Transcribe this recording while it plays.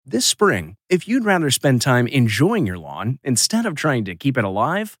This spring, if you'd rather spend time enjoying your lawn instead of trying to keep it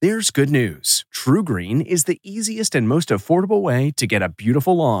alive, there's good news. TruGreen is the easiest and most affordable way to get a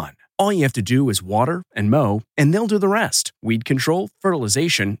beautiful lawn. All you have to do is water and mow, and they'll do the rest. Weed control,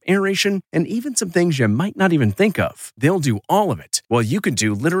 fertilization, aeration, and even some things you might not even think of. They'll do all of it, while you can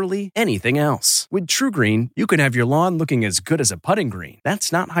do literally anything else. With TruGreen, you can have your lawn looking as good as a putting green.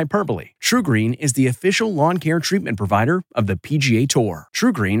 That's not hyperbole. TruGreen is the official lawn care treatment provider of the PGA Tour.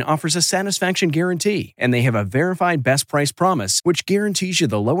 TruGreen offers a satisfaction guarantee, and they have a verified best price promise, which guarantees you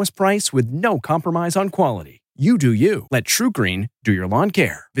the lowest price with no compromise on quality. You do you. Let TruGreen do your lawn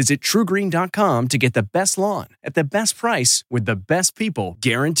care. Visit TruGreen.com to get the best lawn at the best price with the best people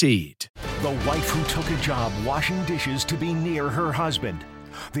guaranteed. The wife who took a job washing dishes to be near her husband.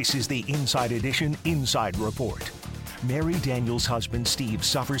 This is the Inside Edition Inside Report. Mary Daniels' husband, Steve,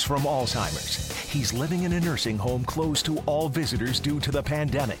 suffers from Alzheimer's. He's living in a nursing home closed to all visitors due to the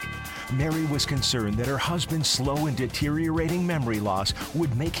pandemic. Mary was concerned that her husband's slow and deteriorating memory loss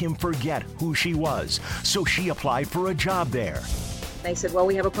would make him forget who she was, so she applied for a job there. They said, well,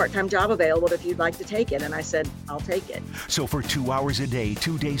 we have a part-time job available if you'd like to take it. And I said, I'll take it. So for 2 hours a day,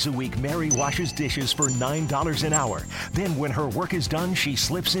 2 days a week, Mary washes dishes for $9 an hour. Then when her work is done, she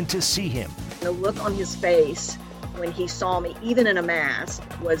slips in to see him. The look on his face when he saw me, even in a mask,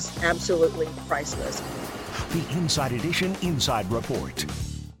 was absolutely priceless. The Inside Edition Inside Report.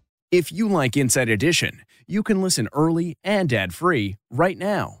 If you like Inside Edition, you can listen early and ad-free right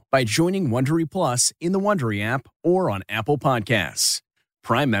now by joining Wondery Plus in the Wondery app or on Apple Podcasts.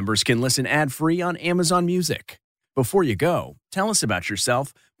 Prime members can listen ad-free on Amazon Music. Before you go, tell us about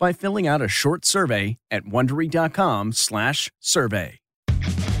yourself by filling out a short survey at Wondery.com/survey.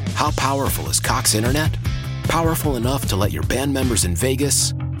 How powerful is Cox Internet? Powerful enough to let your band members in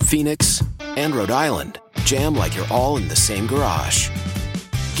Vegas, Phoenix, and Rhode Island jam like you're all in the same garage.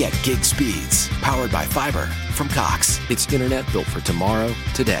 Get gig speeds powered by fiber from Cox. It's internet built for tomorrow,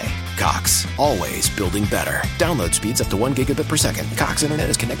 today. Cox, always building better. Download speeds up to 1 gigabit per second. Cox Internet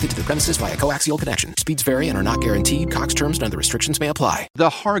is connected to the premises via coaxial connection. Speeds vary and are not guaranteed. Cox terms and other restrictions may apply. The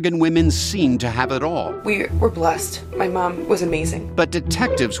Hargan women seemed to have it all. We were blessed. My mom was amazing. But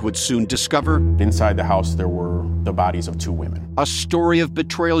detectives would soon discover inside the house there were the bodies of 2 women. A story of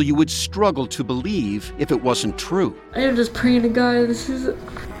betrayal you would struggle to believe if it wasn't true. I am just praying to God, this is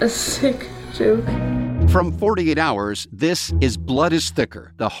a sick joke. From 48 Hours, this is Blood is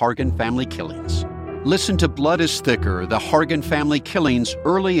Thicker, The Hargan Family Killings. Listen to Blood is Thicker, The Hargan Family Killings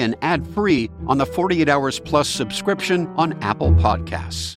early and ad-free on the 48 Hours Plus subscription on Apple Podcasts.